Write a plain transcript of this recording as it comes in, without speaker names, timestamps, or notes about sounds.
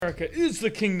America is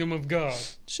the kingdom of God.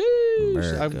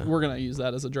 Sheesh. We're going to use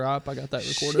that as a drop. I got that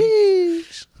recorded.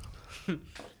 Sheesh.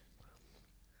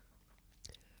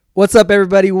 What's up,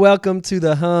 everybody? Welcome to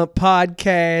the Hump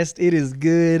Podcast. It is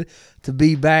good to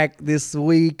be back this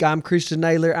week. I'm Christian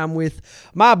Naylor. I'm with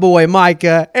my boy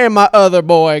Micah and my other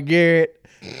boy Garrett.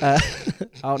 I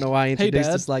don't know why I introduced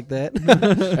us like that.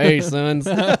 Hey, sons.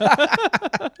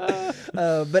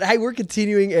 But hey, we're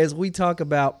continuing as we talk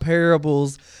about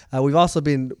parables. We've also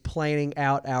been planning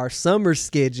out our summer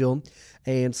schedule,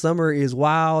 and summer is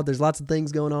wild. There's lots of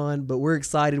things going on, but we're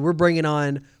excited. We're bringing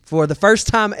on, for the first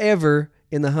time ever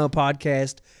in the Hump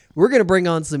Podcast, we're going to bring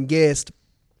on some guests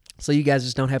so you guys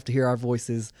just don't have to hear our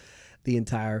voices the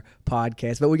entire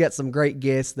podcast. But we got some great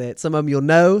guests that some of them you'll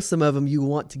know, some of them you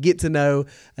want to get to know,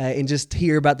 and just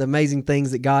hear about the amazing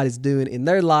things that God is doing in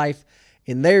their life,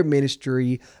 in their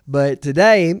ministry. But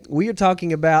today we are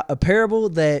talking about a parable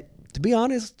that, to be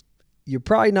honest, you're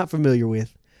probably not familiar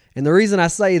with. And the reason I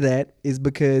say that is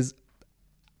because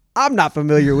I'm not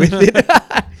familiar with it.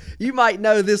 You might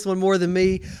know this one more than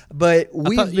me, but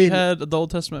You had the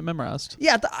Old Testament memorized.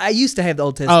 Yeah, I used to have the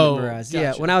Old Testament memorized. Gotcha.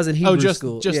 Yeah, when I was in Hebrew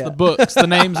school. Just the books, the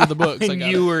names of the books. And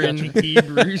you were in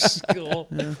Hebrew school.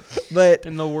 Yeah. But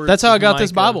In the words That's how I got of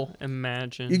this Micah, Bible.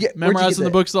 Imagine. where'd you get memorizing the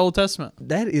that? books of the Old Testament.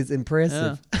 That is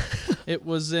impressive. Yeah. It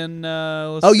was in,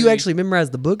 You actually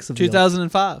memorized the books of the Old-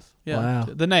 2005. Yeah. Wow.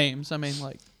 The names. I mean,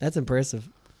 That's impressive.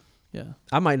 yeah.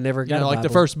 I might never get Like the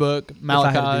Bible. first book, I had to do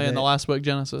Malachi, that. and the last book,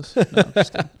 Genesis. No,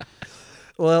 just kidding.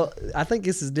 Well, I think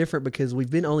this is different because we've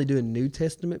been only doing New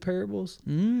Testament parables.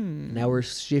 Now we're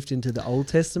shifting to the Old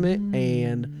Testament,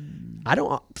 and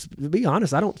to be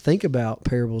honest, I don't think about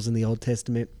parables in the Old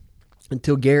Testament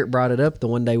until Garrett brought it up the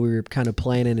one day we were kind of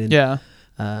planning and Yeah.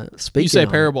 speaking. You say on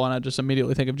it. parable, and I just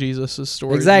immediately think of Jesus'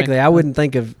 story. Exactly. I wouldn't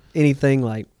think of anything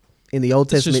like in the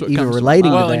Old It's just Testament what even comes to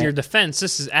relating mind. to Well, in that. your defense,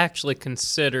 this is actually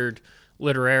considered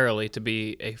literarily to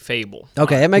be a fable.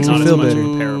 Okay, that makes me Not as feel much better.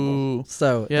 of a parable. Ooh.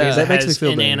 So Yeah. Because that it makes me has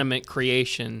feel better. inanimate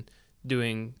creation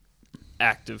doing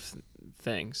active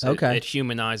things. Okay. It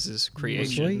humanizes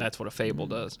creation. Sweet. That's what a fable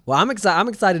does. Well, I'm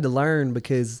excited to learn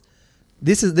because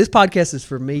this podcast is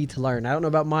for me to learn. I don't know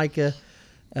about Micah.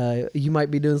 You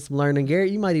might be doing some learning. Garrett,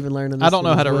 you might even learn on this I don't know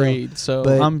one how as to well. read, so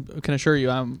But- I can assure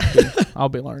you I'll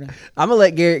be learning. I'm going to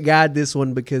let Garrett guide this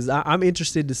one because I'm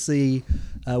interested to see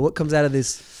what comes out of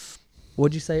this.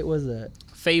 What'd you say it was? A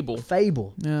Fable.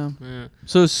 fable. Yeah. Yeah.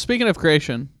 So speaking of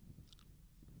creation,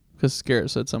 because Garrett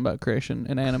said something about creation,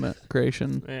 inanimate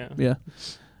creation. Yeah. Yeah.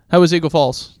 How was Eagle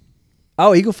Falls?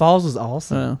 Oh, Eagle Falls was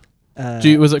awesome.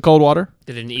 Was it cold water?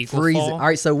 Did an eagle Freezing. fall? All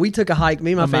right, so we took a hike.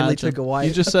 Me and my family Imagine. took a wife.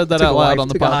 You just said that took out a loud wife, on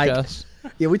the took a hike. podcast.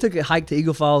 Yeah, we took a hike to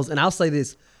Eagle Falls, and I'll say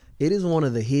this. It is one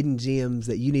of the hidden gems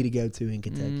that you need to go to in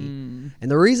Kentucky.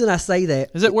 And the reason I say that,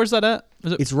 Where's that at?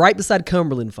 Is it? it's right beside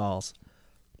Cumberland Falls.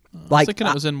 I was thinking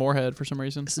it was in Moorhead for some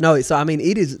reason. No, so I mean,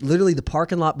 it is literally the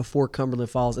parking lot before Cumberland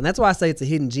Falls, and that's why I say it's a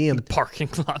hidden gem. Parking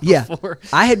lot Yeah, before.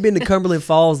 I had been to Cumberland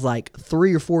Falls like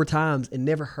 3 or 4 times and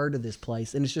never heard of this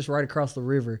place, and it's just right across the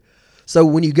river. So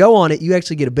when you go on it, you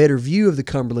actually get a better view of the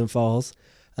Cumberland Falls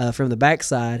from the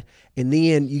backside, and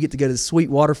then you get to go to the sweet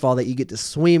waterfall that you get to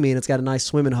swim in. It's got a nice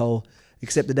swimming hole,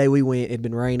 except the day we went, it had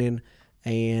been raining,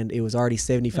 and it was already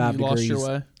 75 And you lost degrees. your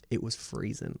way. It was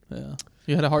freezing. Yeah.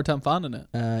 You had a hard time finding it.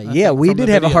 Yeah, think we from the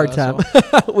did have a video hard I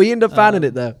time. We ended up finding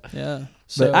it though. Yeah.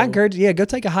 But I encourage you, go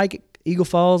take a hike at Eagle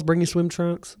Falls, bring your swim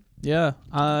trunks, Yeah.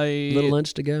 little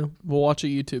lunch to go. We'll watch a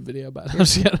YouTube video about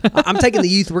it. I'm taking the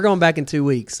youth. We're going back in 2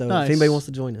 weeks, so Nice. if anybody wants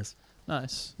to join us.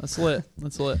 Nice. That's lit.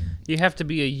 You have to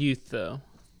be a youth, though.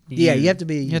 Yeah, you have to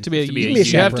be. You have to be a to be youth. a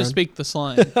You have to chaperone. speak the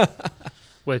slang.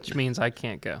 Which means I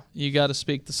can't go. You got to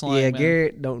speak the slang. Yeah, man.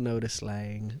 Garrett don't know the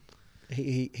slang.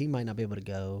 He might not be able to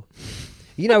go.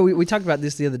 You know, we talked about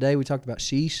this the other day. We talked about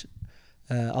sheesh.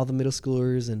 All the middle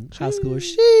schoolers and high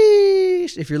schoolers.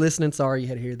 Sheesh. If you're listening, sorry you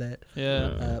had to hear that.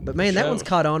 Yeah. But man, that Sure. one's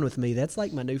caught on with me. That's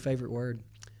like my new favorite word.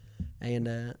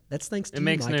 And that's thanks to It you,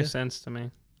 makes Micah. no sense to me.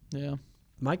 Yeah.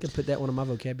 Micah put that one in my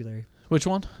vocabulary. Which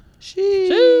one?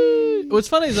 Sheesh. What's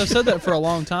funny is I've said that for a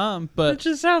long time, It but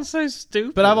just sounds so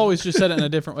stupid. I've always just said it in a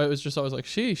different way. It was just always like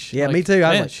sheesh. Yeah, Like, me too. I was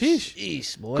man, like, sheesh.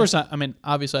 sheesh, boy. Of course, I mean,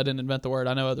 obviously, I didn't invent the word.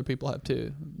 I know other people have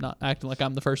too. Not acting like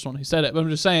I'm the first one who said it, but I'm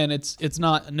just saying it's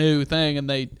not a new thing, and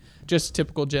they just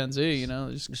typical Gen Z,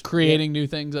 just creating new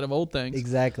things out of old things.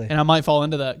 Exactly. And I might fall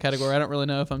into that category. I don't really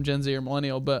know if I'm Gen Z or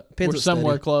millennial, but Depends we're what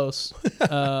somewhere study. close.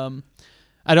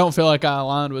 I don't feel like I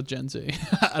aligned with Gen Z.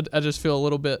 I just feel a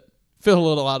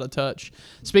little out of touch.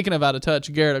 Speaking of out of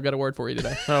touch, Garrett, I've got a word for you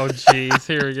today. Oh, jeez.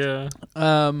 Here we go.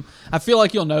 I feel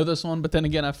like you'll know this one, but then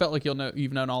again, I felt like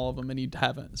you've known all of them and you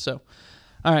haven't. So,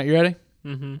 all right, you ready?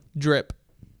 Mm-hmm. Drip.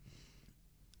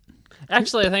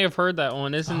 Actually, I think I've heard that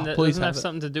one. Doesn't that please have have it.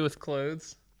 something to do with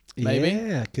clothes? Maybe.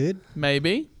 Yeah, good.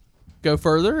 Maybe. Go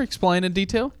further. Explain in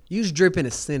detail. Use drip in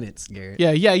a sentence, Garrett.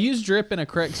 Yeah. Use drip in a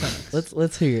correct sentence.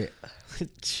 Let's hear it.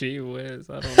 Gee whiz,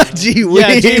 I don't know. Gee whiz.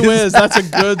 Yeah, gee whiz. That's a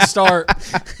good start.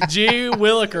 Gee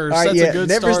willikers. All right, That's yeah, a good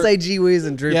never start. say gee whiz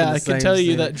and drip. Yeah, in the I can same tell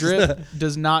you that sentence. drip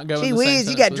does not go in Gee the same whiz,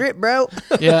 you got sentence. drip, bro.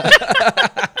 Yeah.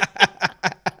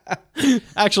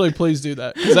 Actually, please do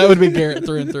that because that would be Garrett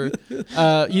through and through.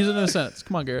 Use it in a sentence.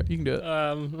 Come on, Garrett. You can do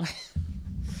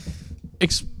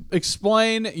it.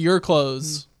 Explain your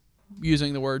clothes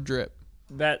using the word drip.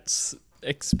 That's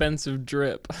expensive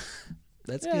drip.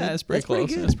 That's Yeah, good. that's pretty close.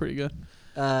 good. That's pretty good.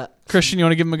 Uh, Christian, you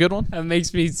want to give him a good one? That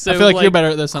makes me so I feel like you're better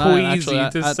at this than I am, queasy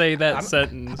actually. to say that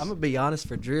sentence. I'm gonna be honest.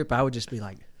 For drip, I would just be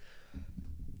like,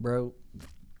 bro,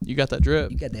 You got that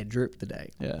drip. you got that drip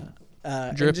today. Yeah.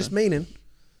 And Dripping. just meaning,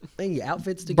 man, your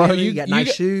outfits together. You got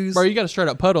nice shoes. Bro, you got a straight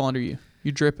up puddle under you.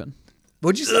 You dripping.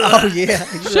 What'd you say? Oh yeah,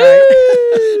 you're right.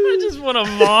 I just want to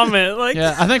vomit. Like,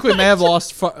 Yeah, I think we may have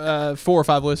lost 4 or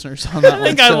 5 listeners on that I one.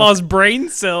 think I so, lost brain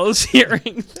cells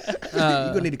hearing that. You're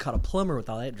gonna need to call a plumber with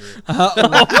all that drip.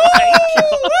 Uh,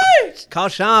 Call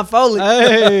Sean Foley.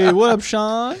 Hey, what up,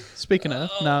 Sean? Speaking of,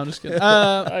 no, I'm just kidding.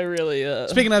 I really.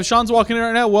 Speaking of, Sean's walking in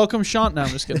right now. Welcome, Sean. No, I'm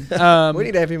just kidding. We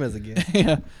need to have him as a guest.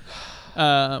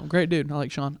 Yeah. Great dude. I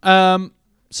like Sean.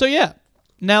 So yeah,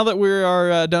 now that we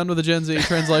are done with the Gen Z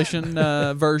translation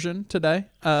version today,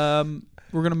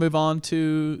 we're gonna move on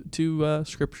to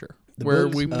scripture, The where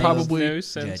books we of probably no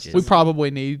sense. Judges. we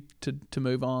probably need to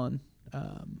move on.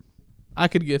 I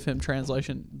could give him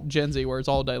translation Gen Z words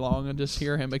all day long and just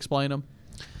hear him explain them.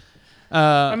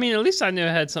 I mean, at least I knew it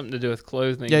had something to do with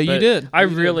clothing. Yeah, you but did. I You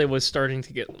did. really was starting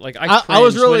to get like I was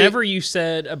cringed. really- Whenever you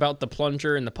said about the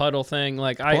plunger and the puddle thing,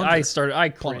 like I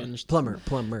cringed. Plumber.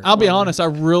 I'll be honest. I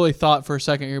really thought for a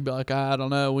second you'd be like, I don't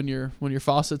know, when your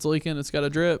faucet's leaking, it's got a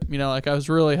drip. You know, like I was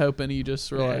really hoping you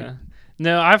just were like, Yeah.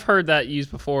 No, I've heard that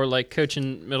used before. Like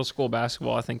coaching middle school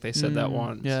basketball, I think they said that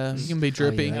once. yeah, it can be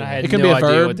drippy. yeah. I had It can no be a idea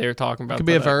verb. what they were talking about. It can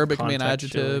be a but, verb. It can be an contextually.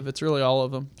 adjective. It's really all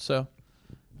of them. So,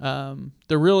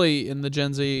 they're really in the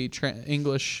Gen Z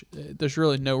English. There's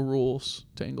really no rules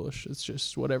to English. It's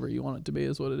just whatever you want it to be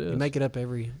is what it is. You make it up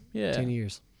every Yeah. 10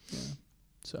 years.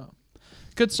 So,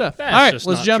 good stuff. That's all right, just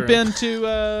let's not jump true. into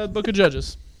Book of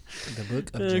Judges. The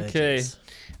book of Okay. Judges.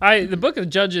 The book of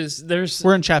Judges. There's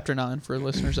We're in chapter 9 for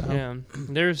listeners at home.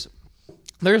 yeah.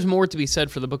 There's more to be said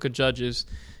for the book of Judges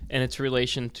and its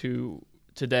relation to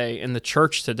today and the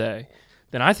church today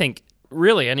than I think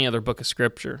really any other book of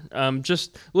scripture.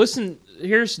 Just listen.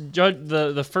 Here's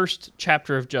the first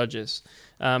chapter of Judges.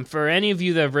 For any of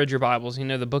you that have read your Bibles, you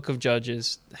know the book of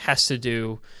Judges has to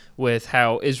do with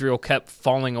how Israel kept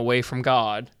falling away from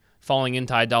God, falling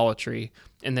into idolatry,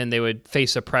 and then they would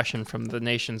face oppression from the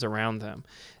nations around them.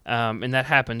 And that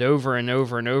happened over and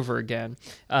over and over again.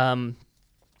 And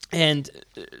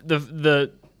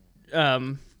the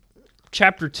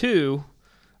chapter 2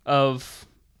 of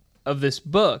this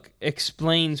book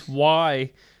explains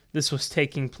why this was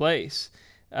taking place.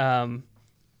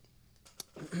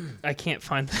 I can't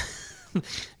find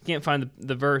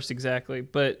the verse exactly,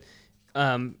 but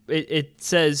it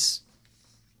says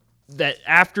that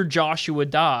after Joshua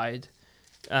died,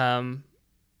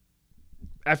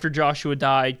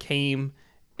 came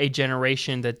a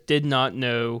generation that did not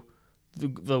know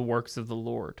the works of the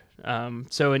Lord.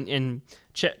 So in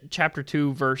chapter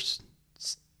 2, verse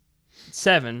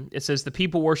 7, it says, "The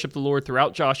people worshiped the Lord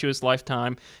throughout Joshua's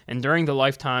lifetime, and during the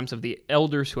lifetimes of the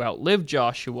elders who outlived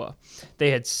Joshua.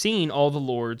 They had seen all the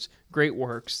Lord's great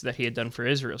works that he had done for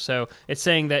Israel." So it's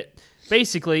saying that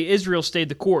basically Israel stayed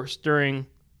the course during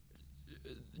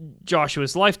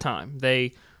Joshua's lifetime.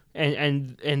 They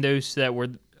and those that were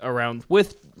around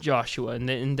with Joshua,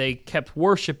 and they kept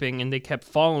worshiping and they kept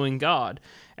following God.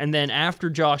 And then after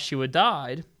Joshua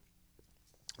died,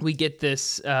 we get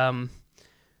this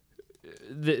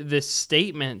this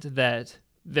statement that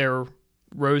there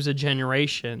rose a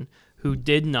generation who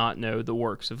did not know the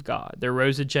works of God. There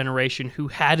rose a generation who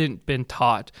hadn't been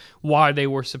taught why they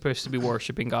were supposed to be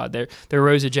worshiping God. There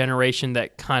rose a generation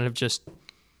that kind of just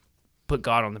put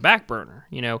God on the back burner,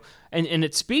 you know. And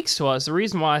it speaks to us. The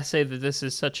reason why I say that this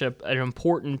is such an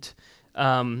important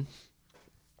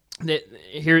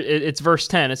it's verse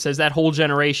 10. It says that whole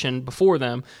generation before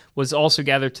them was also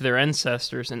gathered to their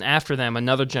ancestors, and after them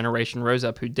another generation rose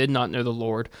up who did not know the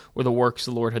Lord or the works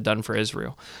the Lord had done for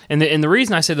Israel. And the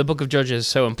reason I say the book of Judges is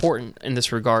so important in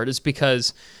this regard is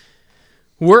because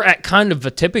we're at kind of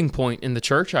a tipping point in the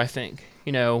church, I think.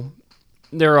 You know,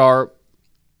 there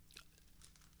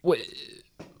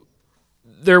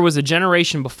was a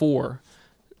generation before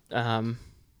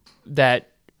that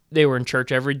They were in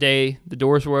church every day. The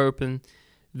doors were open.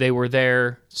 They were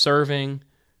there serving.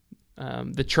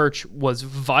 The church was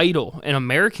vital in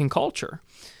American culture.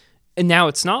 And now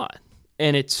it's not.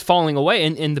 And it's falling away.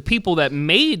 And the people that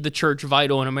made the church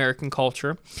vital in American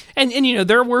culture, and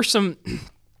there were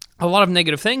a lot of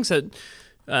negative things that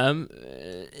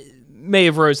may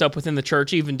have rose up within the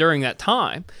church even during that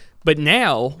time. But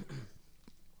now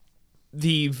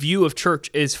the view of church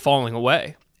is falling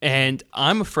away. And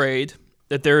I'm afraid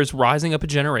that there is rising up a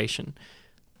generation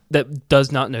that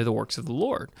does not know the works of the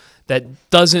Lord, that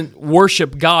doesn't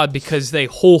worship God because they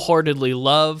wholeheartedly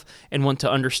love and want to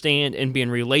understand and be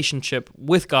in relationship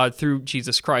with God through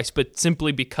Jesus Christ, but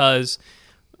simply because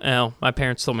my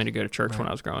parents told me to go to church when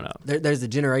I was growing up. There's a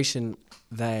generation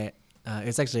that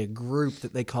it's actually a group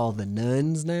that they call the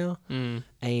nuns now.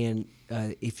 And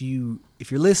if you're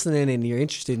listening and you're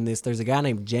interested in this, there's a guy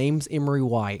named James Emery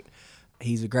White.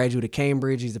 He's a graduate of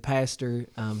Cambridge. He's a pastor,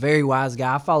 very wise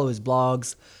guy. I follow his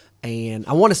blogs, and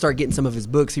I want to start getting some of his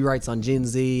books. He writes on Gen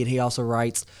Z, and he also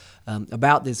writes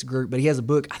about this group. But he has a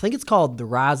book, I think it's called The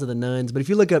Rise of the Nuns. But if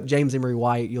you look up James Emery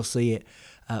White, you'll see it.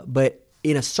 But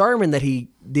in a sermon that he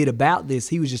did about this,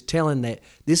 he was just telling that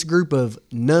this group of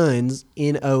nuns,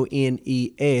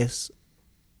 Nones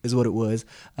is what it was,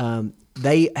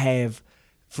 they have,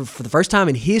 for the first time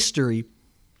in history,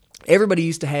 everybody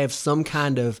used to have some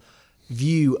kind of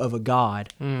view of a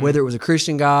god, whether it was a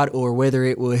Christian god or whether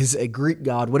it was a Greek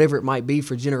god, whatever it might be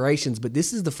for generations. But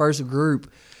this is the first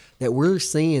group that we're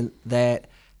seeing that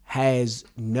has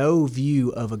no view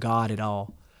of a god at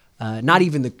all. Not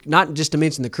just to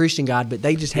mention the Christian God, but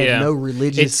they just have no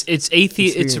religious.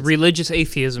 It's religious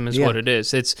atheism is what it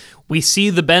is. We see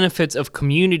the benefits of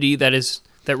community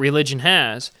that religion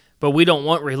has, but we don't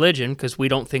want religion because we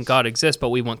don't think God exists, but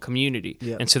we want community,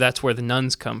 and so that's where the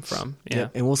nuns come from. Yeah,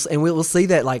 and we'll see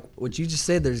that, like what you just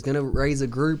said. There's going to raise a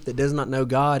group that does not know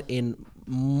God, and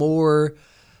more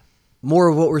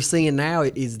of what we're seeing now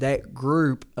is that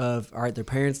group of, all right, their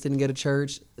parents didn't go to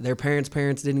church, their parents'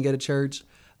 didn't go to church.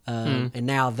 And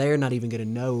now they're not even going to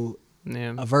know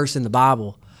a verse in the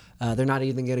Bible. They're not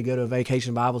even going to go to a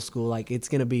vacation Bible school. Like, it's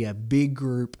going to be a big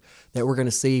group that we're going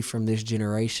to see from this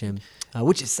generation,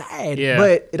 which is sad. Yeah.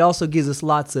 But it also gives us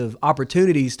lots of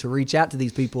opportunities to reach out to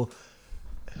these people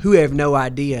who have no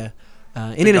idea.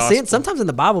 And in a sense, sometimes in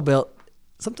the Bible Belt,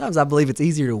 sometimes I believe it's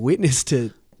easier to witness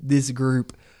to this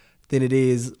group than it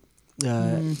is.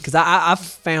 Because I've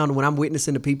found when I'm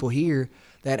witnessing to people here,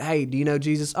 that, hey, do you know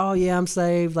Jesus? Oh, yeah, I'm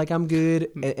saved. Like, I'm good.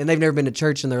 And they've never been to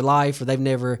church in their life, or they've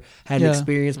never had an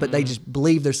experience, but they just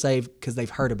believe they're saved because they've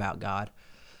heard about God.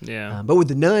 Yeah. But with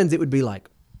the nuns, it would be like,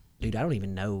 dude, I don't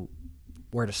even know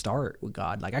where to start with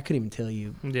God. Like, I couldn't even tell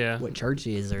you what church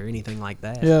is or anything like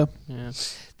that.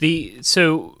 Yeah.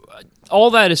 So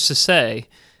all that is to say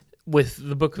with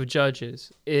the book of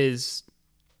Judges is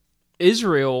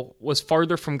Israel was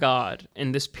farther from God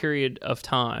in this period of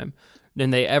time than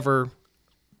they ever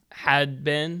had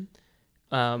been,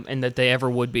 and that they ever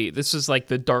would be. This is like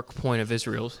the dark point of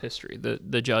Israel's history,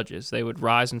 the Judges. They would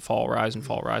rise and fall, rise and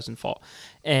fall, rise and fall.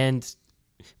 And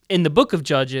in the book of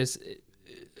Judges,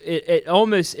 it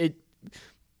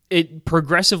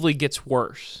progressively gets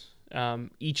worse.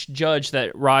 Each judge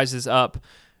that rises up,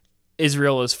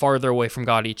 Israel is farther away from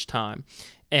God each time.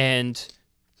 And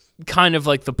kind of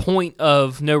like the point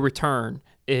of no return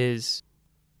is...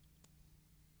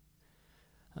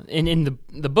 And in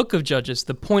the book of Judges,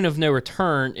 the point of no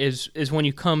return is when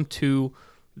you come to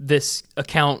this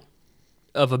account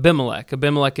of Abimelech.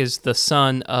 Abimelech is the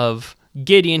son of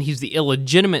Gideon. He's the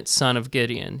illegitimate son of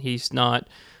Gideon. He's not.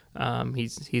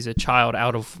 He's a child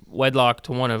out of wedlock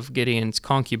to one of Gideon's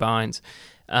concubines.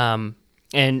 And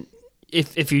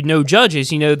if you know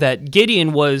Judges, you know that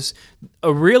Gideon was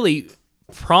a really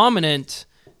prominent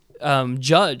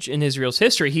judge in Israel's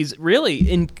history. He's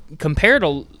really compared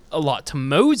a lot to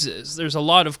Moses. There's a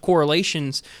lot of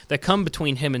correlations that come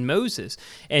between him and Moses.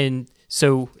 And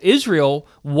so Israel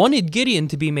wanted Gideon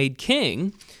to be made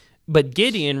king, but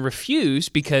Gideon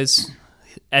refused because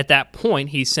at that point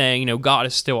he's saying, God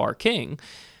is still our king.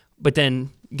 But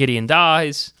then Gideon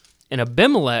dies, and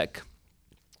Abimelech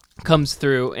comes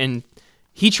through, and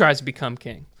he tries to become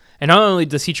king. And not only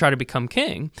does he try to become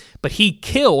king, but he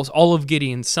kills all of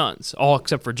Gideon's sons, all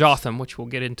except for Jotham, which we'll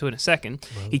get into in a second.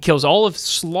 Wow. He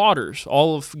slaughters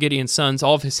all of Gideon's sons,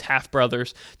 all of his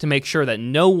half-brothers, to make sure that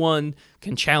no one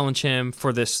can challenge him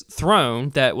for this throne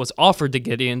that was offered to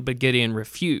Gideon, but Gideon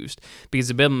refused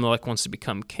because Abimelech wants to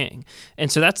become king.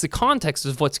 And so that's the context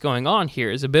of what's going on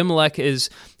here. Is Abimelech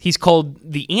he's called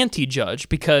the anti-judge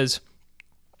because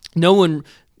no one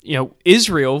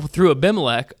Israel through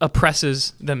Abimelech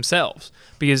oppresses themselves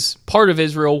because part of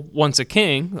Israel wants a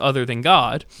king other than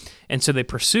God, and so they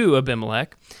pursue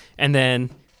Abimelech, and then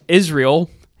Israel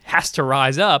has to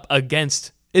rise up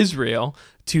against Israel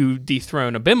to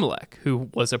dethrone Abimelech, who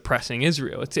was oppressing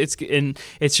Israel. It's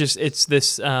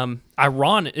this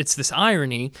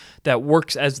irony that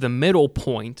works as the middle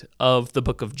point of the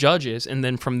book of Judges, and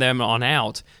then from them on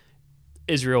out,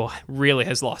 Israel really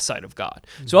has lost sight of God.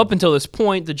 Mm-hmm. So up until this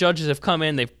point, the judges have come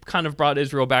in, they've kind of brought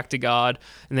Israel back to God,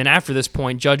 and then after this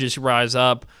point, judges rise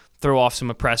up, throw off some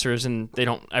oppressors, and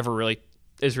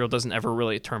Israel doesn't ever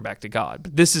really turn back to God.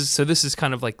 But this is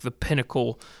kind of like the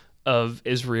pinnacle of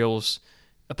Israel's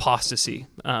apostasy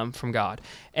from God.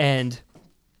 And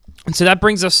so that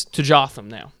brings us to Jotham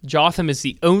now. Jotham is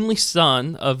the only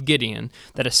son of Gideon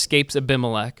that escapes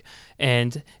Abimelech,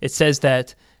 and it says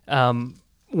that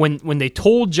when they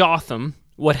told Jotham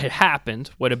what had happened,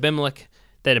 that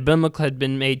Abimelech had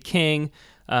been made king,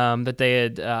 that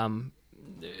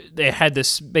they had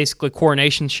this basically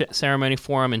coronation ceremony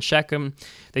for him in Shechem.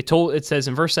 It says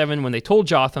in verse 7, when they told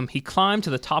Jotham, he climbed to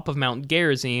the top of Mount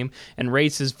Gerizim and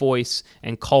raised his voice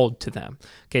and called to them.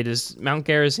 Okay, does Mount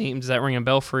Gerizim, does that ring a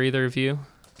bell for either of you?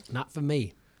 Not for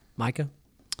me. Micah?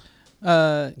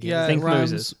 Yeah, it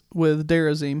rhymes Moses. with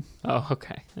Derazim. Oh,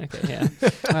 okay, yeah.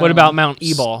 What about Mount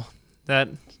Ebal? That?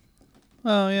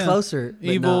 Oh, yeah. Closer.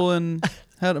 Evil and...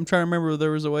 I'm trying to remember,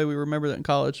 there was a way we remember that in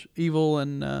college. Evil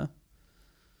and...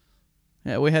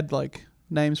 yeah, we had like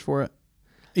names for it.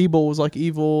 Ebal was like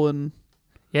evil and...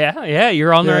 Yeah,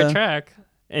 you're on the right track.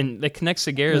 And it connects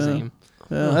to Gerizim.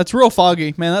 Yeah, that's real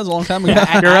foggy, man. That was a long time ago. I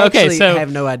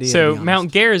have no idea. So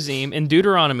Mount Gerizim in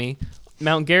Deuteronomy,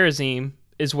 Mount Gerizim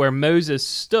is where Moses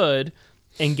stood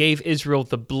and gave Israel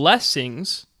the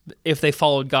blessings if they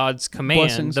followed God's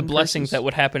command, the blessings that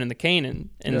would happen in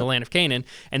the land of Canaan.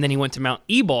 And then he went to Mount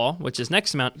Ebal, which is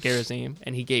next to Mount Gerizim,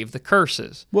 and he gave the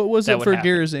curses. What was it for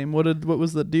Gerizim? What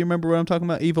was the? Do you remember what I'm talking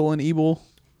about? Evil and Ebal.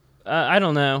 I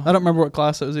don't know. I don't remember what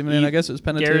class it was even in. I guess it was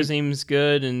Pentateuch. Gerizim's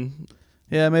good, and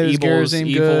yeah, maybe it was Gerizim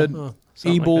good.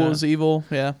 Ebal is evil.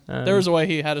 Yeah, there was a way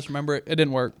he had us remember it. It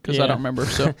didn't work because I don't remember.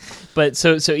 So, but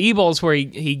so Ebal is where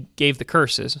he gave the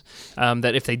curses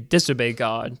that if they disobey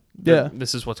God,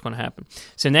 this is what's going to happen.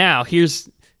 So now here's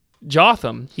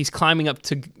Jotham. He's climbing up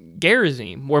to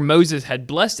Gerizim, where Moses had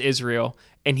blessed Israel,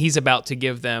 and he's about to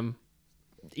give them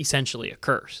essentially a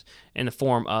curse in the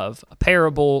form of a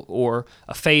parable or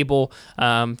a fable.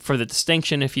 For the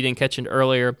distinction, if you didn't catch it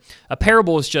earlier, a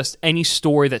parable is just any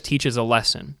story that teaches a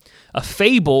lesson. A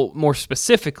fable, more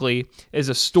specifically, is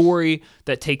a story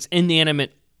that takes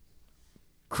inanimate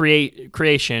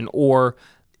creation, or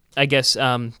I guess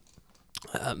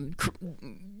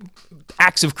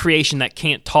acts of creation that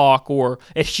can't talk, or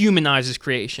it humanizes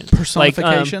creation.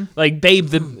 Personification? Like Babe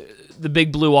the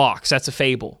Big Blue Ox, that's a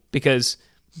fable, because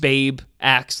Babe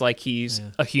acts like he's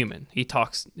a human. He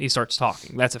starts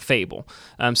talking. That's a fable.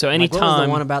 So anytime... What was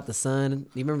the one about the sun? Do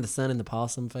you remember the sun and the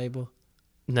possum fable?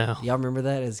 No. Y'all remember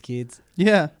that as kids?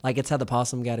 Yeah. Like it's how the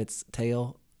possum got its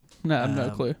tail. No, I have no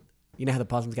clue. You know how the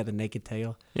possum's got the naked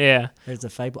tail? Yeah. There's a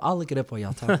fable. I'll look it up while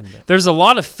y'all talking about it. There's a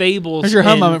lot of fables. There's your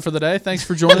home moment for the day. Thanks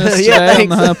for joining us today on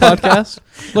the podcast.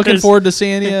 Looking forward to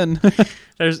seeing you. And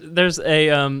there's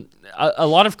a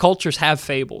lot of cultures have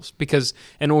fables because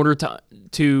in order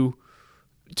to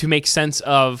make sense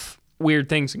of weird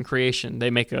things in creation, they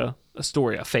make a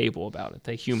story, a fable about it.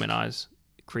 They humanize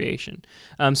creation.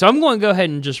 So I'm going to go ahead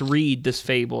and just read this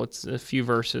fable. It's a few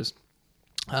verses.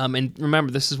 And remember,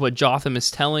 this is what Jotham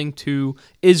is telling to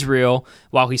Israel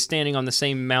while he's standing on the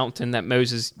same mountain that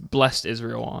Moses blessed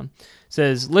Israel on. It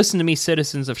says, "Listen to me,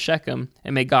 citizens of Shechem,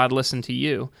 and may God listen to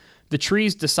you. The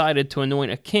trees decided to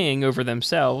anoint a king over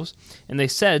themselves, and they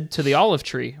said to the olive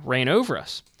tree, 'Reign over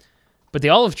us.' But the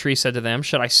olive tree said to them,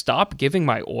 'Should I stop giving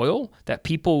my oil that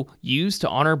people use to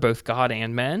honor both God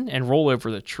and men and roll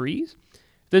over the trees?'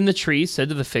 Then the trees said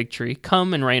to the fig tree,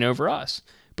 'Come and reign over us.'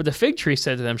 But the fig tree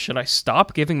said to them, 'Should I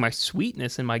stop giving my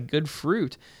sweetness and my good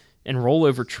fruit and roll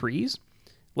over trees?'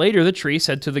 Later the tree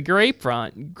said to the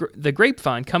grapevine,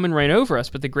 'Come and reign over us.'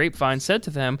 But the grapevine said to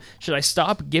them, 'Should I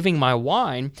stop giving my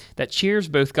wine that cheers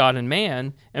both God and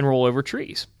man and roll over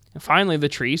trees?' And finally the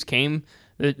tree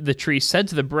said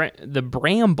to the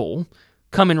bramble,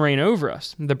 'Come and reign over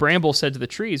us.' And the bramble said to the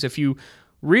trees, 'If you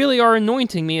really are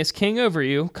anointing me as king over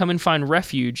you, come and find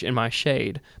refuge in my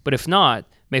shade. But if not,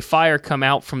 may fire come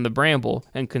out from the bramble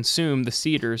and consume the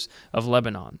cedars of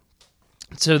Lebanon.'"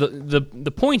 So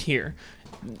the point here,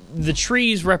 the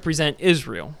trees represent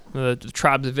Israel, the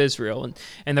tribes of Israel,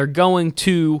 and they're going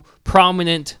to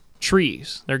prominent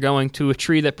trees. They're going to a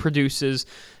tree that produces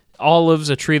olives,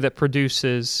 a tree that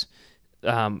produces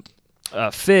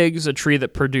figs, a tree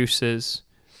that produces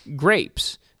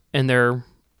grapes, and they're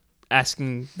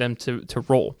asking them to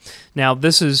roll. Now,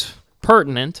 this is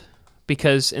pertinent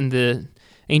because in the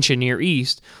ancient Near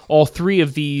East, all three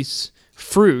of these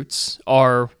fruits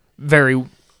are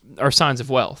signs of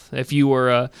wealth. If you were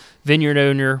a vineyard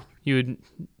owner, you would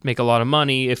make a lot of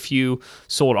money. If you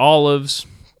sold olives,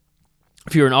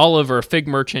 if you were an olive or a fig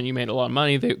merchant, you made a lot of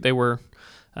money. They were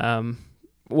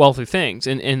wealthy things.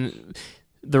 And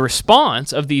the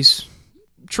response of these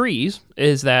trees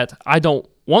is that I don't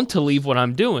want to leave what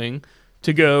I'm doing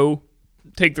to go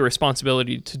take the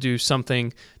responsibility to do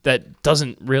something that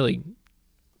doesn't really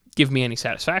give me any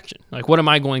satisfaction. Like, what am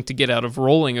I going to get out of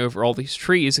rolling over all these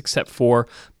trees except for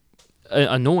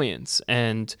annoyance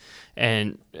and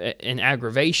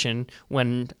aggravation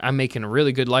when I'm making a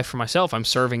really good life for myself? I'm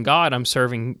serving God, I'm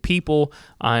serving people,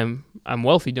 I'm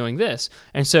wealthy doing this.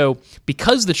 And so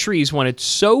because the trees wanted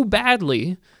so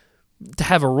badly to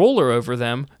have a roller over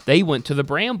them, they went to the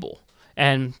bramble.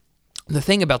 And the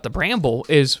thing about the bramble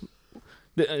is,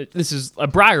 this is a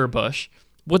briar bush.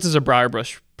 What does a briar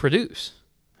bush produce?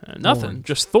 Nothing,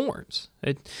 just thorns.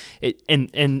 And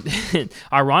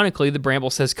ironically, the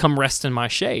bramble says, "Come rest in my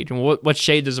shade." And what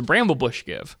shade does a bramble bush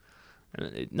give?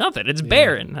 Nothing. It's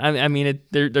barren. I mean,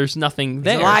 there's nothing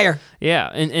there. He's a liar. Yeah,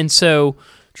 and so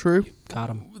True. Got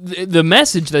him. the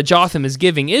message that Jotham is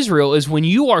giving Israel is, when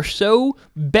you are so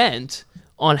bent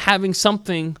on having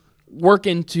something work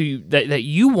into that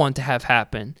you want to have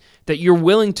happen, that you're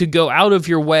willing to go out of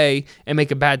your way and make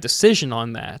a bad decision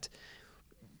on that,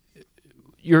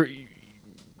 you're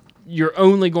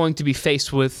only going to be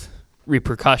faced with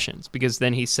repercussions, because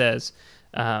then he says,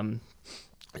 fire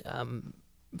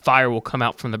will come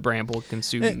out from the bramble and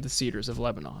consume the cedars of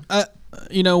Lebanon.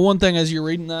 One thing as you're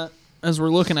reading that, as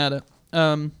we're looking at it,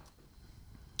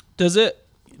 does it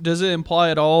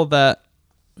imply at all that,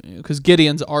 because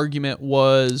Gideon's argument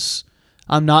was,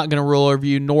 I'm not going to rule over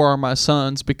you, nor are my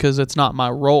sons, because it's not my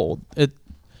role.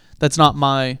 That's not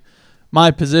my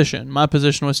position. My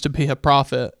position was to be a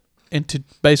prophet and to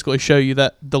basically show you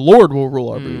that the Lord will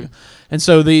rule over you. And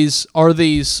so these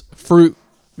fruit,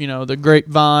 the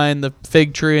grapevine, the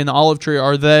fig tree, and the olive tree,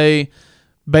 are they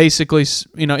basically,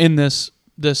 in this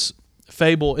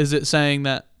fable, is it saying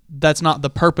that that's not the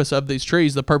purpose of these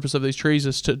trees? The purpose of these trees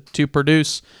is to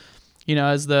produce,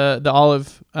 as the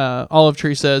olive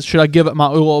tree says, should I give up my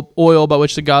oil by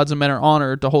which the gods and men are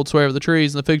honored, to hold sway over the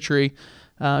trees? And the fig tree,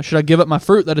 should I give up my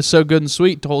fruit that is so good and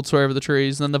sweet, to hold sway over the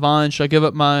trees? And then the vine, should I give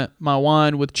up my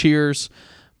wine with cheers,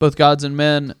 both gods and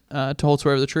men, to hold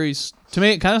sway over the trees? To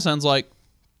me, it kind of sounds like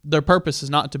their purpose is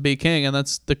not to be king, and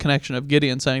that's the connection of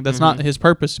Gideon saying that's not his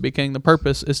purpose to be king. The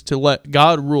purpose is to let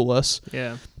God rule us,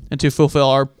 and to fulfill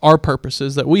our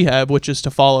purposes that we have, which is to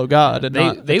follow God. And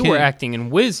they were acting in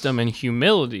wisdom and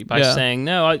humility by saying,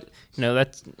 "No,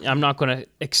 I'm not going to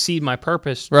exceed my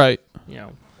purpose." Right.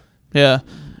 Yeah.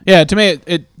 To me,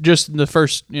 it just the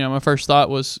first, my first thought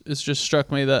was, it just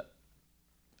struck me that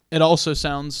it also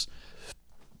sounds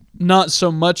not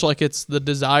so much like it's the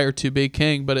desire to be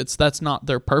king, but that's not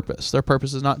their purpose. Their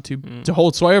purpose is not to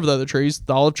hold sway over the other trees.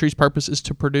 The olive tree's purpose is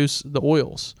to produce the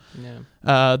oils. Yeah.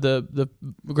 The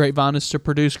grapevine is to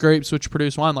produce grapes, which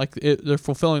produce wine. They're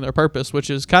fulfilling their purpose, which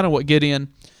is kind of what Gideon,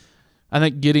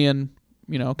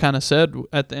 kind of said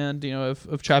at the end,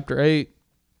 of chapter 8.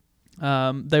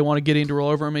 They wanted Gideon to rule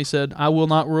over him. He said, "I will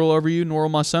not rule over you, nor will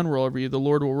my son rule over you. The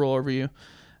Lord will rule over you."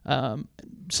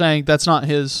 Saying that's not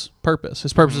his purpose.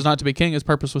 His purpose is not to be king. His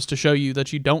purpose was to show you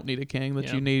that you don't need a king,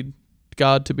 that you need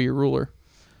God to be your ruler.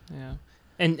 Yeah.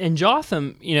 And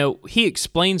Jotham, he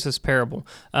explains this parable.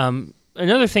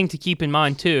 Another thing to keep in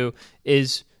mind, too,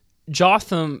 is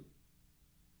Jotham,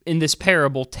 in this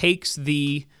parable, takes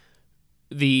the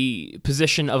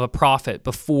position of a prophet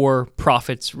before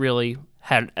prophets really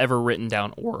had ever written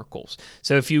down oracles.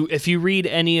 So if you read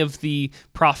any of the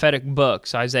prophetic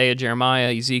books, Isaiah,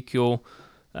 Jeremiah, Ezekiel,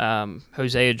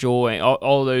 Hosea, Joel,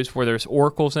 all of those where there's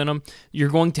oracles in them, you're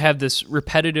going to have this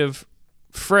repetitive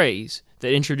phrase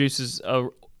that introduces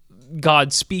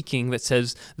God speaking, that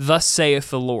says, "Thus saith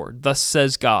the Lord, thus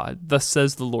says God, thus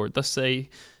says the Lord, thus say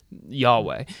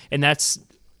Yahweh." And that's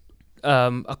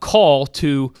a call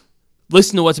to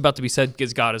listen to what's about to be said,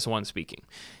 because God is the one speaking.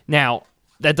 Now,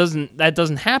 that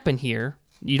doesn't happen here.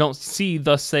 You don't see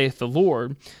 "Thus saith the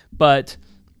Lord," but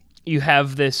you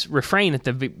have this refrain at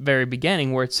the very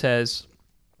beginning where it says,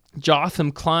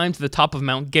 "Jotham climbed to the top of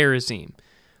Mount Gerizim,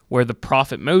 where the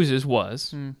prophet Moses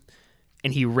was, and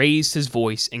he raised his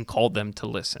voice and called them to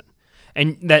listen."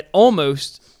 And that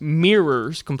almost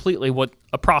mirrors completely what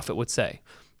a prophet would say.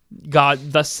 God,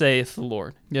 thus saith the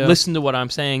Lord. Yeah. Listen to what I'm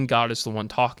saying. God is the one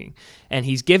talking. And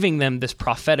he's giving them this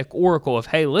prophetic oracle of,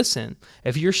 hey, listen,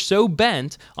 if you're so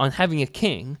bent on having a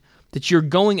king that you're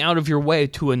going out of your way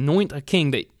to anoint a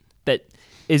king that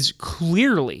is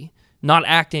clearly not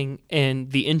acting in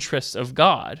the interests of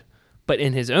God, but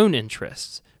in his own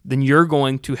interests, then you're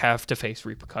going to have to face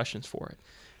repercussions for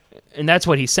it. And that's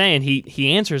what he's saying.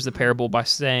 He answers the parable by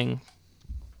saying,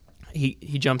 he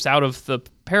jumps out of the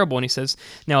parable and he says,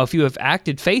 now if you have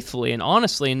acted faithfully and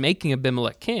honestly in making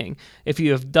Abimelech king, if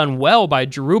you have done well by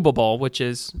Jerubbaal, which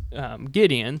is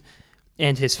Gideon,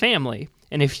 and his family,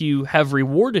 and if you have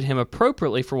rewarded him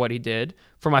appropriately for what he did,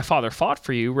 for my father fought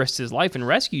for you, risked his life, and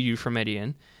rescued you from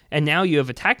Midian, and now you have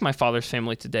attacked my father's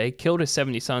family today, killed his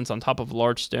 70 sons on top of a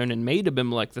large stone, and made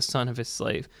Abimelech the son of his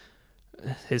slave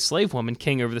woman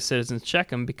king over the citizens of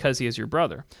Shechem because he is your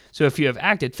brother. So if you have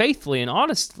acted faithfully and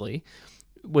honestly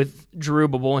with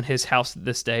Jerubbaal and his house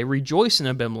this day, rejoice in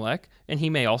Abimelech, and he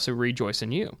may also rejoice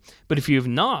in you. But if you have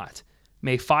not,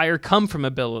 may fire come from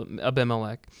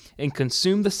Abimelech and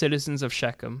consume the citizens of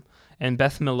Shechem and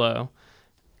Beth Millo,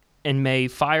 and may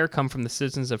fire come from the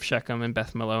citizens of Shechem and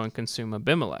Beth Millo and consume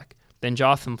Abimelech. Then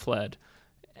Jotham fled,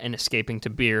 and escaping to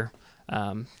Beer.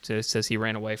 So it says he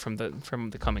ran away from the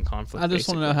coming conflict. I just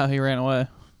want to know how he ran away.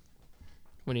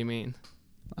 What do you mean?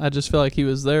 I just feel like he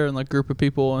was there in like group of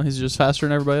people and he's just faster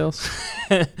than everybody else.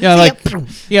 Yeah, like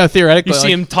theoretically. You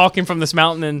see him talking from this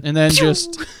mountain and then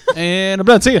and I'm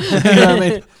done. See you. You know what I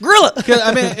mean? Gorilla.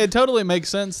 I mean, it totally makes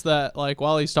sense that like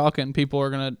while he's talking, people are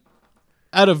gonna,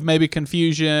 out of maybe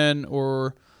confusion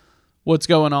or what's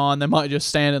going on, they might just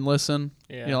stand and listen.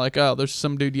 Yeah. You know, like, oh, there's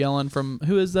some dude yelling from,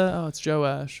 who is that? Oh, it's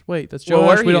Joash. Wait, that's Joash. Well,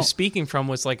 where he was speaking from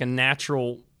was like a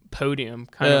natural podium,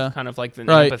 kind of like the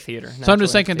amphitheater. So I'm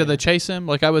just thinking, did they chase him?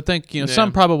 Like I would think,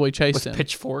 some probably chased him.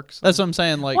 Pitchforks. That's what I'm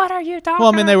saying. Like, what are you talking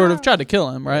well, I mean, they would have about? tried to kill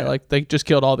him, right? Yeah. Like they just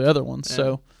killed all the other ones.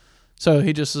 Yeah. So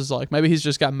he just is like, maybe he's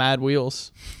just got mad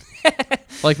wheels.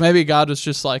 Like maybe God was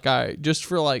just like, all right, just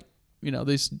for like,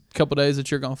 these couple days that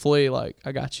you're gonna flee, like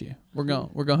I got you. We're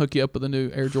gonna hook you up with the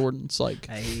new Air Jordans. Like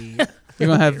Hey. you're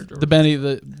gonna have the Benny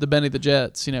the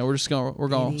Jets. We're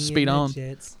gonna speed on.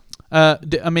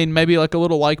 I mean, maybe like a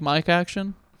little like Mike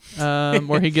action,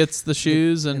 where he gets the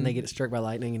shoes and they get struck by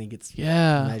lightning and he gets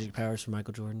yeah magic powers from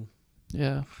Michael Jordan.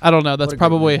 Yeah, I don't know. That's What a good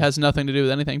probably movie. has nothing to do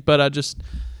with anything. But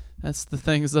that's the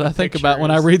things that I think picture about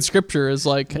when I is- read scripture is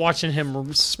like watching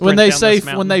him sprint when they down say this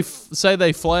mountain. say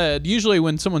they fled. Usually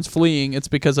when someone's fleeing, it's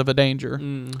because of a danger.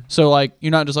 Mm. So like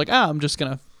you're not just like I'm just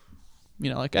gonna,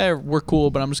 like hey, we're cool,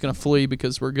 but I'm just gonna flee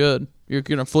because we're good. You're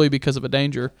gonna flee because of a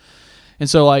danger, and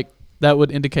so like that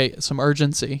would indicate some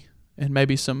urgency and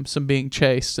maybe some being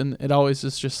chased. And it always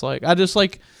is just like I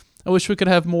wish we could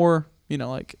have more.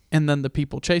 Like and then the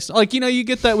people chased. Like you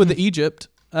get that with the Egypt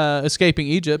escaping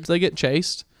Egypt. They get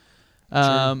chased.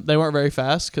 They weren't very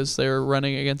fast because they were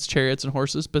running against chariots and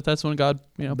horses. But that's when God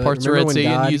But parts the remember Red when Sea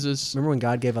God- and uses. Remember when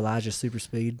God gave Elijah super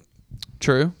speed?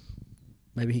 True.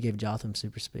 Maybe he gave Jotham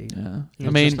super speed. Yeah. It's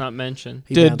I mean, just not mentioned.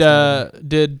 He did bounced out.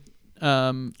 and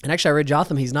And actually, I read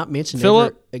Jotham. He's not mentioned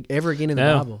Philip? ever again in the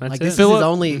No, Bible. that's Like it. this is Philip? his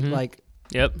only Mhm. like.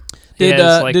 Yep. did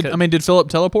Yeah, it's like did Philip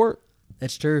teleport?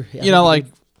 That's true. I You think know, he like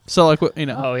did. so, like what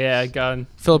Oh yeah, God.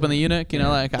 Philip and the eunuch. Yeah.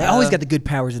 Like They always got the good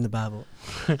powers in the Bible.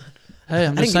 Hey,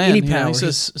 I'm I just didn't get saying. any He powers.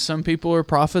 says some people are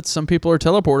prophets, some people are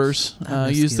teleporters. I have no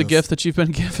Use the skills. gift that you've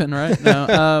been given, right?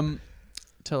 No,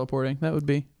 teleporting. That would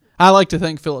be. I like to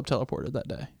think Philip teleported that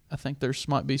day. I think there's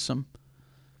might be some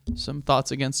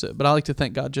thoughts against it, but I like to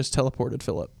think God just teleported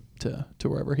Philip to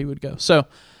wherever he would go. So,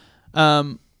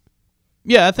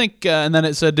 yeah, I think. And then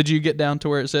it said, "Did you get down to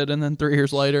where it said?" And then 3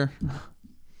 years later,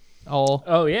 all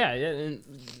Oh yeah, and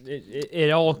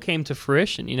it all came to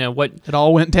fruition. What? it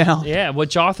all went down. Yeah, what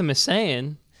Jotham is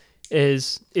saying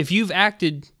is if you've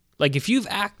acted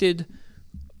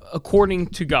according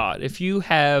to God, if you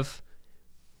have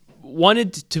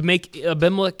wanted to make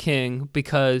Abimelech king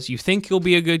because you think he'll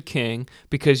be a good king,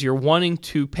 because you're wanting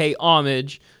to pay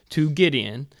homage to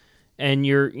Gideon, and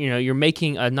you're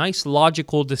making a nice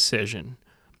logical decision,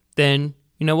 then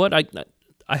you know what?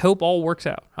 I hope all works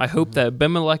out. I hope that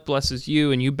Abimelech blesses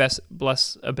you and you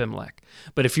bless Abimelech.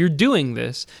 But if you're doing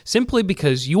this simply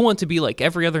because you want to be like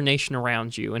every other nation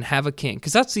around you and have a king,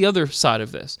 because that's the other side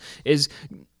of this, is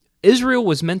Israel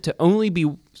was meant to only be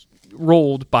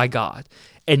ruled by God.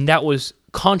 And that was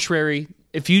contrary.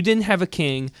 If you didn't have a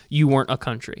king, you weren't a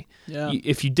country. Yeah.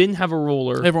 If you didn't have a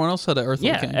ruler, Everyone else had an earthly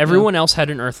king. everyone else had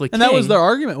an earthly And king. that was their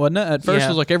argument, wasn't it? At first, Yeah. it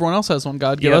was like everyone else has one.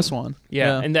 God, give Yep. us one.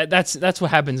 Yeah, and that's what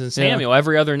happens in Samuel.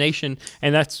 Every other nation,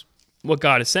 and that's what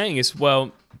God is saying is,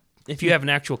 if you have an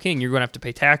actual king, you're going to have to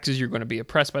pay taxes. You're going to be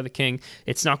oppressed by the king.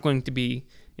 It's not going to be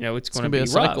it's going to gonna be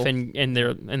be a rough, cycle.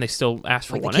 and they still ask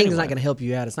for Like the one king's anyway. not going to help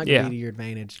you out. It's not going to Yeah. be to your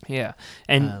advantage. Yeah,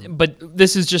 and but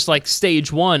this is just like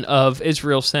stage one of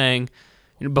Israel saying,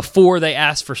 before they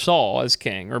asked for Saul as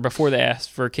king, or before they asked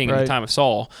for a king in Right. the time of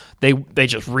Saul, they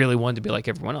just really wanted to be like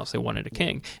everyone else. They wanted a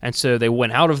king, and so they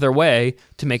went out of their way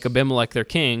to make Abimelech their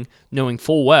king, knowing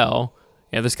full well,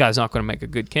 this guy's not going to make a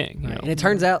good king. You know? And it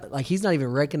turns out like he's not even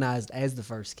recognized as the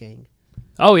first king.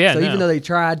 Oh yeah, So no. even though they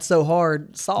tried so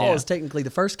hard, Saul Yeah. is technically the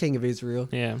first king of Israel.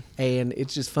 yeah, And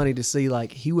it's just funny to see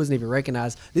like he wasn't even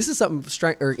recognized. This is something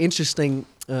interesting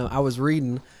I was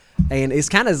reading, and it's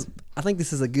kind of, I think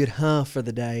this is a good for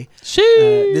the day.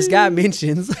 This guy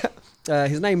mentions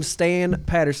his name's Stan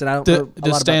Patterson. I don't know a lot Does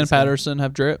about Stan this guy. Patterson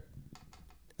have drip?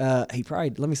 He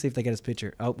probably, let me see if they got his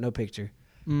picture. Oh, no picture.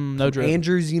 No drip.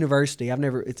 Andrews University.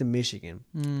 It's in Michigan.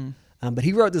 But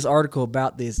he wrote this article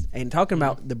about this, and talking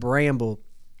about the bramble,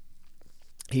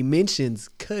 he mentions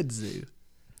kudzu.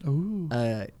 Ooh.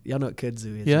 Y'all know what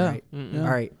kudzu is, Yeah. right? Yeah. All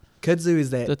right. Kudzu is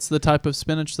that That's the type of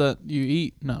spinach that you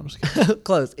eat. No, I'm just kidding.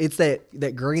 close. It's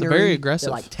that greenery very aggressive.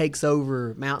 that like takes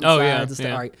over mountainsides Oh, yeah, and stuff.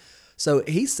 yeah. All right. So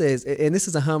he says, and this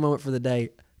is a moment for the day,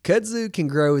 kudzu can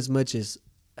grow as much as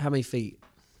how many feet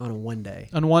on a one day?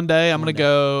 On one day, I'm One going to day.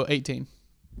 go 18.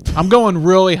 I'm going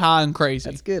really high and crazy.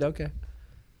 That's good. Okay.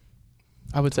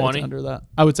 I would say 20? it's under that.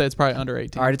 I would say it's probably under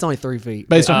 18. All right. It's only 3 feet.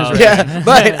 Based But- on his yeah,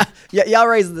 but y'all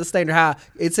raised the standard high.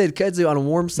 It said kudzu on a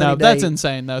warm sunny No, day. that's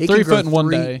insane, though. it 3 can grow foot in one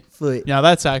 3 day. Foot. Yeah,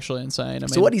 that's actually insane. I mean,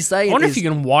 So what he's saying I wonder is, if you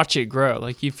can watch it grow,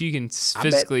 like if you can I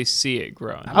bet- physically see it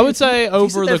growing. I would say sit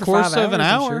over there the for course 5 of an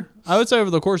hours, I'm hour. sure. I would say over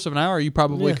the course of an hour, you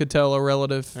probably Yeah. could tell a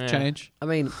relative Yeah. change. I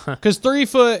mean, Because 3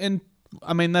 foot and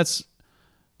I mean that's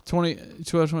 20,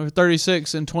 12, 20,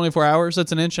 36 in 24 hours.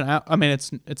 That's an inch and a half. I mean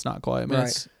it's not quite. I mean Right.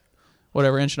 it's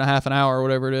whatever inch and a half an hour or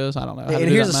whatever it is. I don't know. how to and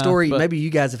do here's that a math, story. but- Maybe you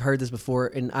guys have heard this before,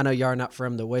 and I know y'all are not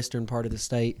from the western part of the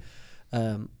state,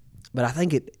 but I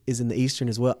think it is in the eastern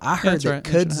as well. I heard that's that right, inch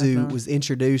and a half an kudzu hour. was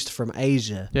introduced from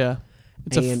Asia, yeah,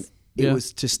 it's and it yeah.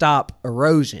 was to stop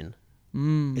erosion.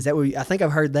 Mm, Is that what I think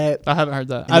I've heard that? I haven't heard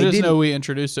that. And I they just know didn't- we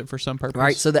introduced it for some purpose.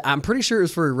 Right. So that I'm pretty sure it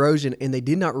was for erosion, and they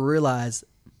did not realize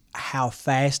how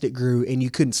fast it grew, and you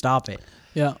couldn't stop it.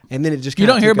 Yeah. And then it just You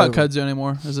kinda don't hear took about over. kudzu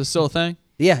anymore. Is it still a thing?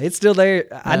 Yeah, it's still there.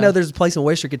 I Yeah. know there's a place in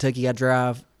Western Kentucky I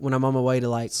drive when I'm on my way to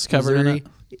like It's covered in Missouri.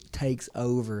 It takes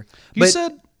over. You But-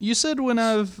 said when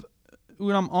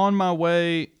I'm on my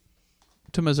way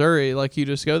to Missouri, like you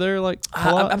just go there like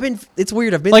a lot? I've been. It's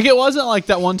weird. I've been like it wasn't like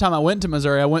that one time I went to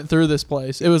Missouri. I went through this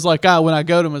place. It was like when I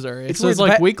go to Missouri. It's weird.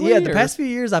 like The weekly. Yeah, the or- past few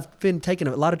years I've been taking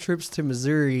a lot of trips to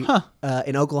Missouri Huh.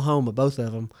 and Oklahoma, both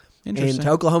of them. And Interesting. to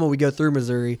Oklahoma we go through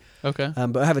Missouri, Okay.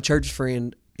 but I have a church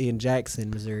friend in Jackson,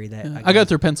 Missouri that Yeah. I go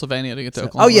through Pennsylvania to get to So-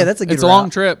 Oklahoma. oh, yeah, that's a good It's a long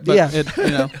route. trip, but Yeah. it, you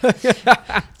know,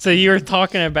 So you were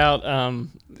talking about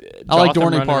I like Jotham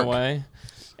Dorney running Park. away,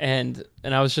 and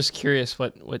I was just curious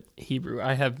what Hebrew.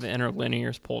 I have the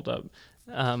interlinears pulled up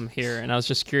here, and I was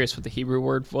just curious what the Hebrew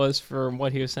word was for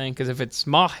what he was saying. Because if it's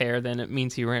maher, then it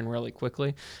means he ran really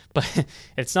quickly, but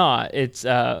it's not. It's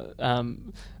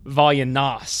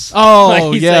Valyanas. Oh,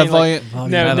 Like he's yeah, saying, like, Valya-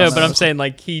 no, I no, don't but know. I'm saying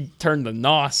like he turned the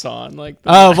nos on, like the,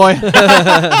 oh boy.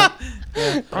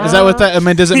 Is that what that? I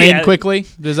mean, does it mean Yeah. quickly?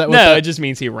 Does that? What no, that, it just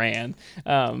means he ran.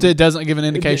 it doesn't give an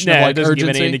indication no, of like it doesn't give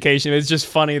urgency. any indication. It's just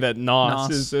funny that nos,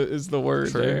 Nos. is the word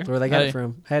there. That's where they got Hey. it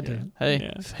from. Had to.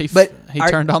 Hey, Yeah. But he are-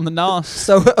 turned on the nos.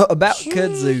 So about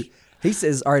kudzu, he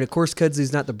says, all right, of course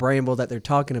kudzu's not the bramble that they're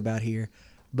talking about here,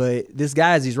 but this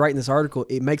guy, as he's writing this article,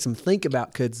 it makes him think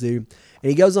about kudzu, and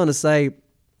he goes on to say,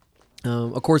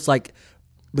 of course, like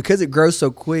because it grows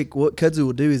so quick, what kudzu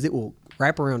will do is it will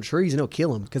wrap around trees and it'll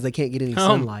kill them because they can't get any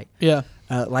sunlight. Yeah.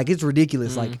 Like it's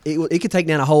ridiculous. Like it could take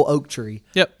down a whole oak tree.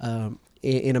 Yep.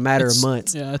 In a matter of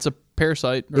months. Yeah, it's a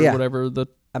parasite or Yeah. whatever.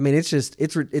 I mean, it's just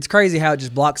it's crazy how it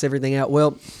just blocks everything out.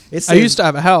 Well, it's I used to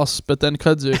have a house, but then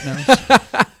kudzu.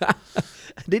 No.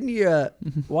 didn't your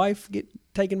wife get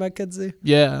taken by kudzu?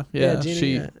 Yeah, Jenny,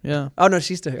 she, yeah. Oh no,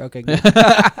 she's still here. Okay, good.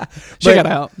 She got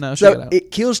out. No, she got So out.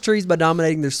 it kills trees by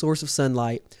dominating their source of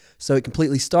sunlight, so it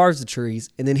completely starves the trees.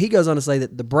 And then he goes on to say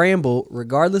that the bramble,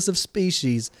 regardless of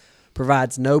species,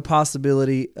 provides no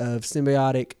possibility of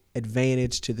symbiotic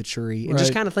advantage to the tree. And just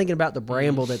Right. kind of thinking about the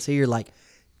bramble that's here, like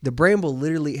the bramble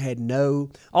literally had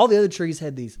all the other trees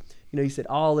had these, you said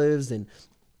olives and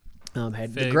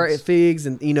had the great figs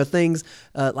and things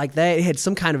like that. It had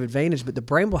some kind of advantage, but the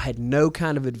bramble had no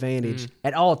kind of advantage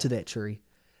at all to that tree.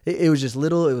 It was just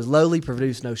little. It was lowly,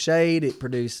 produced no shade. It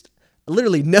produced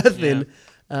literally nothing.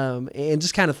 And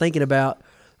just kind of thinking about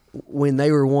when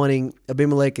they were wanting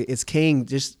Abimelech as king,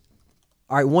 just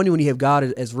all right. One, when you have God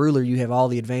as ruler, you have all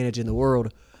the advantage in the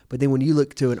world. But then when you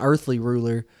look to an earthly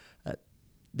ruler,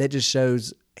 that just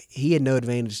shows he had no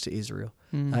advantage to Israel.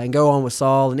 And go on with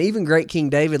Saul and even great King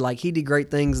David, like he did great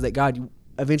things that God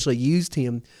eventually used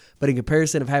him, but in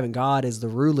comparison of having God as the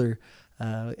ruler,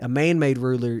 a man-made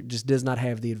ruler just does not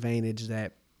have the advantage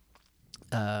that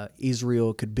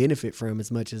Israel could benefit from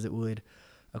as much as it would,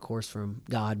 of course, from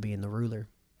God being the ruler.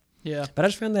 Yeah. But I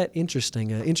just found that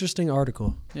interesting, interesting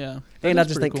article. Yeah. And That I is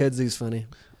just pretty think cool. kudzu's funny.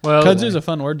 Well, Kudzu's a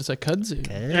fun word to say. Kudzu.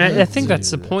 and I think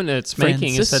that's the point that it's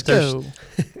making is that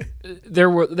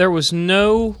there was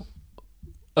no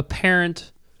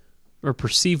apparent or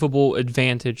perceivable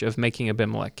advantage of making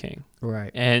Abimelech king.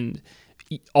 Right. And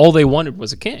all they wanted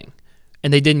was a king.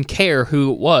 And they didn't care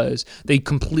who it was. They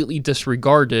completely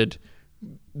disregarded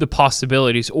the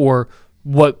possibilities or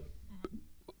what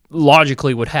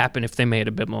logically would happen if they made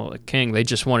Abimelech king. They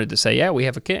just wanted to say, yeah, we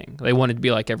have a king. They wanted to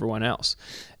be like everyone else.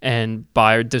 And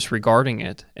by disregarding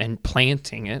it and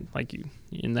planting it, like you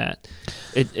in that,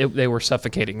 they were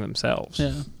suffocating themselves.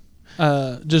 Yeah.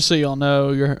 Just so y'all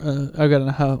know, I got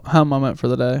a how moment for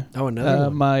the day. Oh, another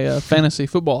one. My fantasy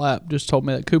football app just told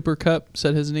me that Cooper Kupp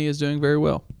said his knee is doing very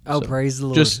well. Oh, So, praise the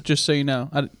Lord. Just so you know.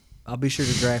 I'll be sure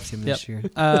to draft him this year.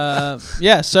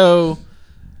 Yeah, so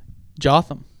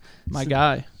Jotham, my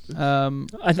guy.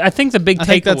 I think the big I takeaway.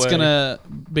 think that's going to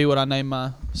be what I name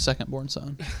my second-born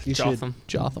son. You should. Jotham.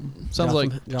 Jotham. Sounds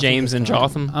like James and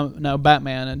Jotham. no,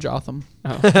 Batman and Jotham.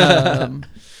 Oh.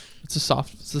 It's a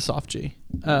soft G.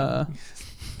 Garrett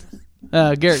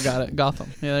got it.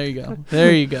 Gotham. Yeah,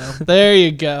 there you go. There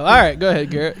you go. All right, go ahead,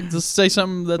 Garrett. Just say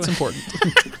something that's important.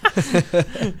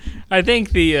 I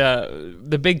think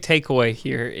the big takeaway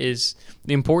here is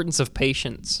the importance of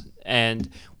patience and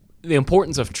the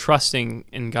importance of trusting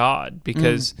in God,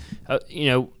 because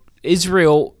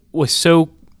Israel was so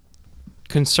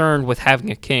concerned with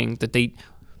having a king that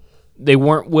they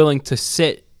weren't willing to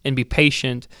sit and be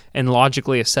patient and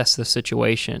logically assess the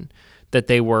situation that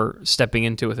they were stepping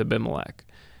into with Abimelech.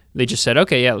 They just said,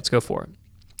 okay, yeah, let's go for it.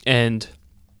 And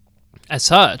as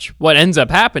such, what ends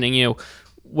up happening,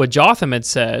 what Jotham had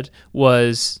said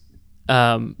was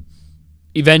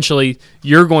eventually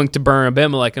you're going to burn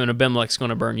Abimelech and Abimelech's going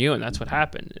to burn you, and that's what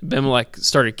happened. Abimelech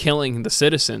started killing the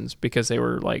citizens because they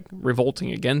were like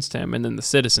revolting against him, and then the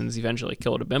citizens eventually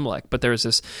killed Abimelech. But there was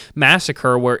this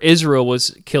massacre where Israel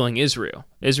was killing Israel.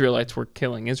 Israelites were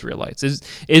killing Israelites.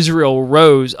 Israel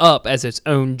rose up as its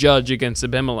own judge against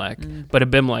Abimelech, but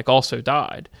Abimelech also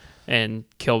died and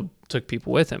took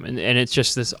people with him, and it's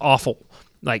just this awful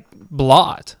like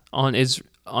blot on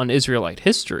Israelite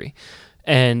history.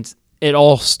 And it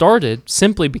all started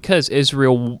simply because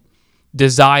Israel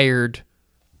desired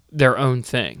their own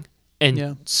thing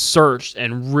and searched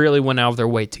and really went out of their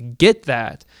way to get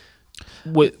that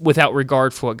without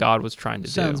regard for what God was trying to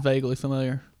do. Sounds vaguely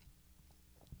familiar.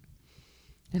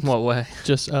 In what way?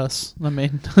 Just us. I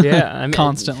mean,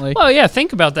 constantly. Well, yeah,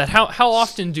 think about that. How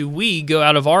often do we go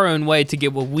out of our own way to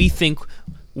get what we think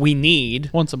we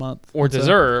need once a month or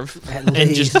deserve and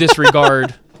just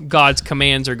disregard God's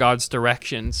commands or God's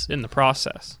directions in the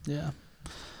process?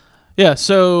 Yeah,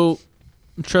 so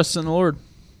trust in the Lord.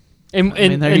 And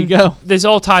there you go. This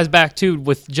all ties back to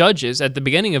with Judges, at the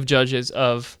beginning of Judges,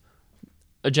 of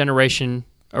a generation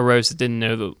arose that didn't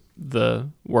know the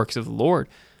works of the Lord.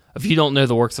 If you don't know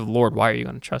the works of the Lord, why are you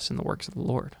going to trust in the works of the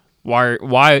Lord?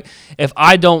 Why? If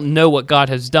I don't know what God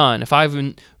has done, if I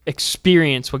haven't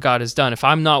experienced what God has done, if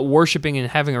I'm not worshiping and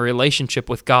having a relationship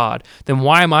with God, then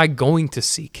why am I going to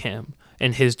seek Him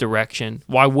in His direction?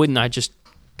 Why wouldn't I just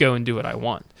go and do what I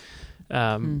want?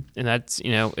 And that's,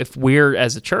 if we're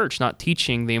as a church not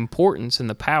teaching the importance and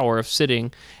the power of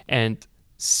sitting and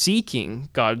seeking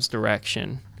God's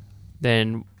direction,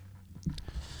 then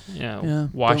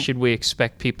why should we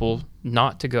expect people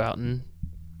not to go out and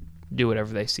do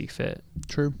whatever they see fit?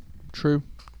 True.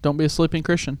 Don't be a sleeping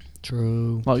Christian.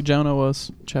 True. Like Jonah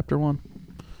was, chapter 1.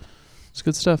 It's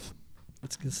good stuff.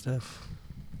 It's good stuff.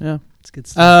 Yeah. It's good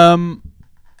stuff.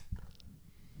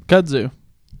 Kudzu.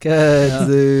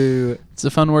 Kudzu. It's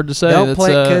a fun word to say. Don't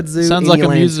play kudzu. Sounds in like a your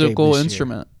landscape musical this year.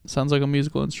 instrument. Sounds like a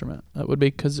musical instrument. That would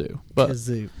be kazoo. But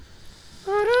Kazoo.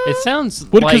 It sounds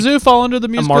would like kazoo fall under the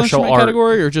musical martial instrument art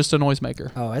category or just a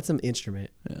noisemaker? Oh, that's an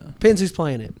instrument. Yeah. Depends who's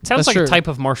playing it. it sounds That's like true. a type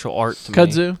of martial art to me.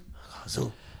 Kudzu.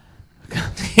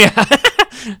 Yeah.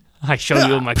 I show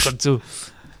you my kudzu.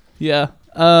 Yeah.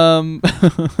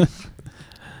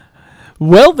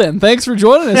 Well then, thanks for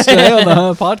joining us today on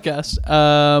the podcast.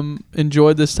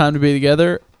 Enjoyed this time to be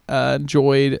together.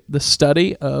 Enjoyed the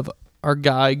study of our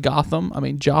guy Jotham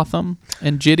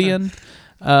and Gideon.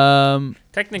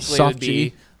 Technically, it Soft would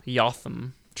be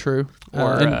Jotham. True.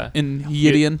 Or in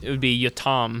Gideon. It would be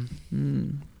Yotam.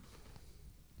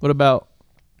 What about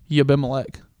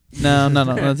Abimelech. No,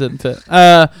 that didn't fit.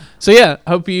 So yeah,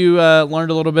 hope you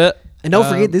learned a little bit. And don't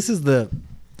forget, this is the.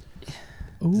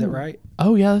 Is that right?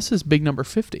 Oh yeah, this is big number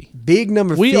 50. Big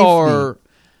number 50. We are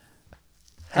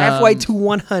halfway to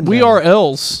 100. We are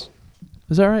L's.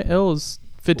 Is that right? L is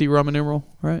 50 Roman numeral,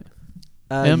 right?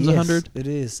 M's yes, 100. It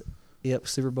is. Yep,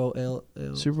 Super Bowl L.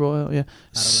 Super Bowl L, yeah.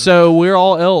 So we're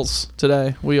all L's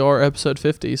today. We are episode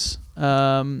 50s.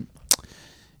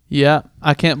 Yeah,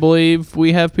 I can't believe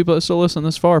we have people that still listen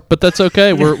this far, but that's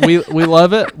okay. We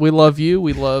love it. We love you.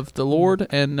 We love the Lord,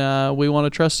 and we want to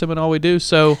trust Him in all we do.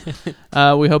 So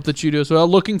we hope that you do as well.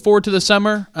 Looking forward to the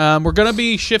summer. We're going to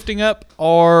be shifting up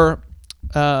our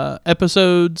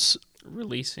episodes.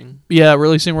 Releasing. Yeah,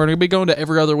 releasing. We're going to be going to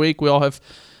every other week. We all have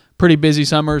pretty busy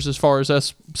summers as far as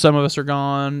us. Some of us are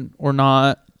gone or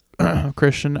not.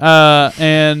 Christian.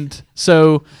 And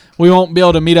so we won't be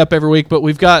able to meet up every week, but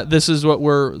we've got, this is why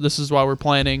we're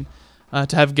planning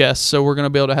to have guests. So we're going to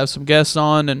be able to have some guests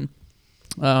on and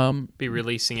be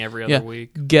releasing every other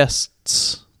week.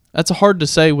 Guests. That's hard to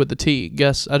say with the T.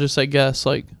 Guests. I just say guests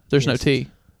like there's no T.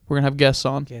 We're going to have guests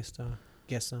on. Guest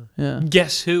on. Yeah.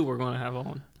 Guess who we're going to have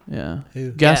on? Yeah.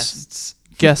 Who? Guests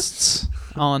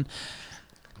on.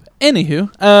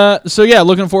 Anywho, so yeah,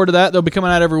 looking forward to that. They'll be coming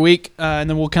out every week, and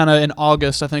then we'll kind of in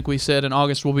August. I think we said in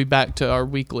August we'll be back to our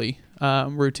weekly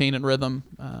routine and rhythm.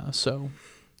 So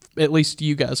at least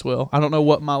you guys will. I don't know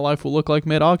what my life will look like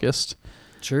mid-August.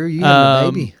 True, you have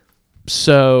a baby.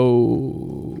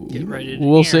 So get ready to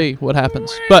we'll hear. see what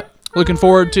happens. But looking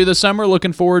forward to the summer.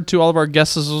 Looking forward to all of our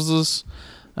guests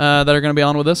that are going to be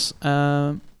on with us.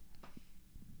 I'll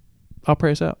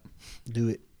pray us out. Do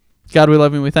it. God, we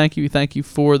love you and we thank you. We thank you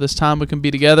for this time we can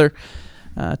be together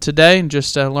today and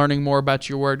just learning more about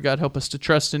your word. God, help us to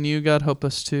trust in you. God, help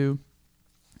us to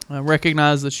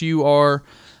recognize that you are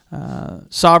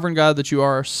sovereign, God, that you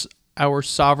are our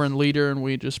sovereign leader, and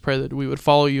we just pray that we would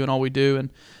follow you in all we do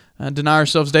and deny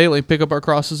ourselves daily, pick up our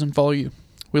crosses, and follow you.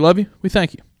 We love you. We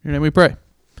thank you. In your name we pray.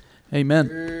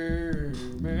 Amen.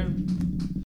 Amen.